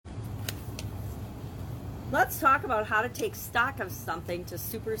Let's talk about how to take stock of something to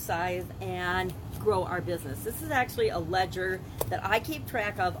supersize and grow our business. This is actually a ledger that I keep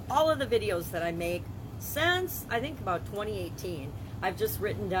track of all of the videos that I make since I think about 2018. I've just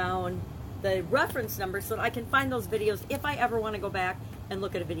written down the reference number so that I can find those videos if I ever want to go back and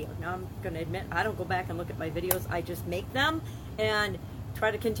look at a video. Now I'm going to admit I don't go back and look at my videos. I just make them and try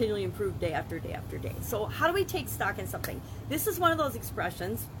to continually improve day after day after day. So how do we take stock in something? This is one of those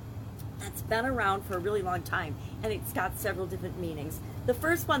expressions that's been around for a really long time, and it's got several different meanings. The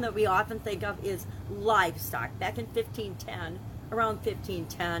first one that we often think of is livestock. Back in 1510, around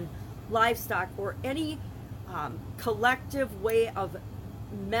 1510, livestock, or any collective way of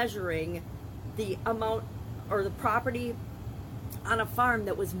measuring the amount or the property on a farm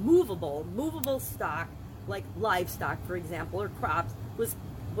that was movable stock, like livestock, for example, or crops,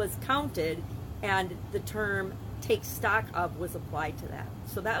 was counted, and the term take stock of was applied to that.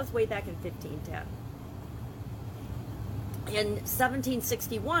 So that was way back in 1510. In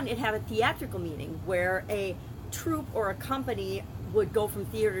 1761, it had a theatrical meaning where a troupe or a company would go from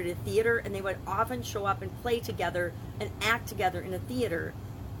theater to theater, and they would often show up and play together and act together in a theater,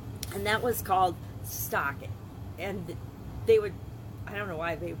 and that was called stock. And they would, I don't know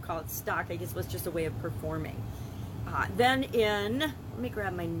why they would call it stock, I guess it was just a way of performing. Then let me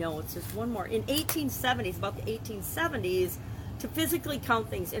grab my notes, there's one more. In 1870s, about the 1870s, to physically count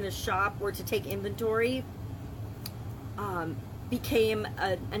things in a shop or to take inventory became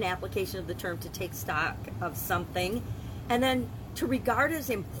an application of the term to take stock of something. And then to regard as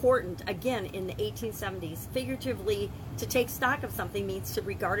important, again, in the 1870s, figuratively, to take stock of something means to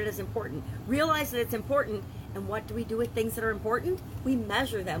regard it as important. Realize that it's important, and what do we do with things that are important? We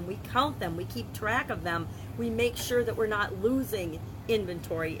measure them, we count them, we keep track of them, we make sure that we're not losing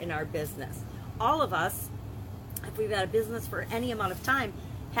inventory in our business. All of us, if we've had a business for any amount of time,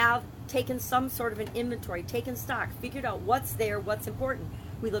 have taken some sort of an inventory, taken stock, figured out what's there, what's important.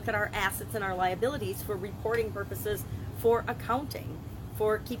 We look at our assets and our liabilities for reporting purposes, for accounting,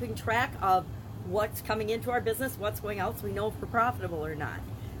 for keeping track of what's coming into our business, what's going out, so we know if we're profitable or not.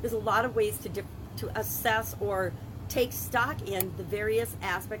 There's a lot of ways to assess or take stock in the various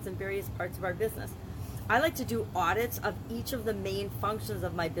aspects and various parts of our business. I like to do audits of each of the main functions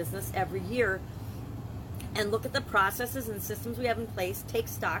of my business every year and look at the processes and systems we have in place, take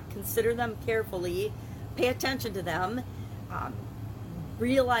stock, consider them carefully, pay attention to them,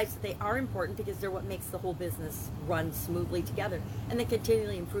 realize that they are important because they're what makes the whole business run smoothly together, and then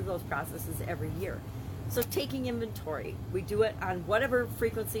continually improve those processes every year. So taking inventory, we do it on whatever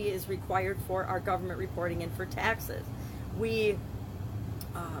frequency is required for our government reporting and for taxes. We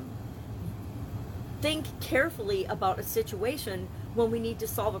think carefully about a situation when we need to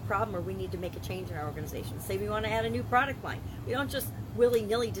solve a problem or we need to make a change in our organization. Say we want to add a new product line. We don't just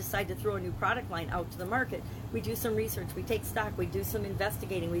willy-nilly decide to throw a new product line out to the market. We do some research, we take stock, we do some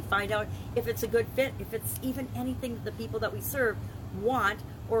investigating, we find out if it's a good fit, if it's even anything that the people that we serve want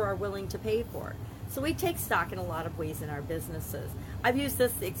or are willing to pay for. So we take stock in a lot of ways in our businesses. I've used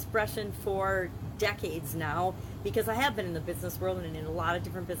this expression for decades now because I have been in the business world and in a lot of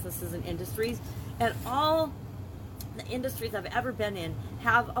different businesses and industries, and all the industries I've ever been in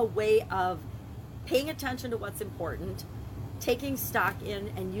have a way of paying attention to what's important, taking stock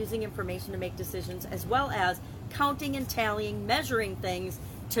in and using information to make decisions, as well as counting and tallying, measuring things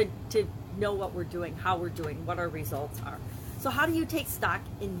to know what we're doing, how we're doing, what our results are. So how do you take stock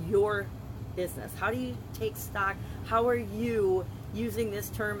in your business? How do you take stock? How are you using this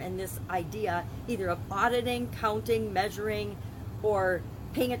term and this idea either of auditing, counting, measuring, or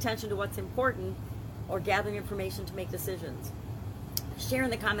paying attention to what's important, or gathering information to make decisions? Share in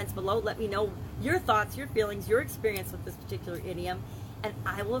the comments below. Let me know your thoughts, your feelings, your experience with this particular idiom, and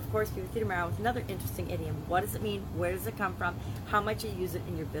I will of course be with you tomorrow with another interesting idiom. What does it mean? Where does it come from? How might you use it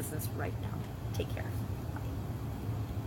in your business right now? Take care.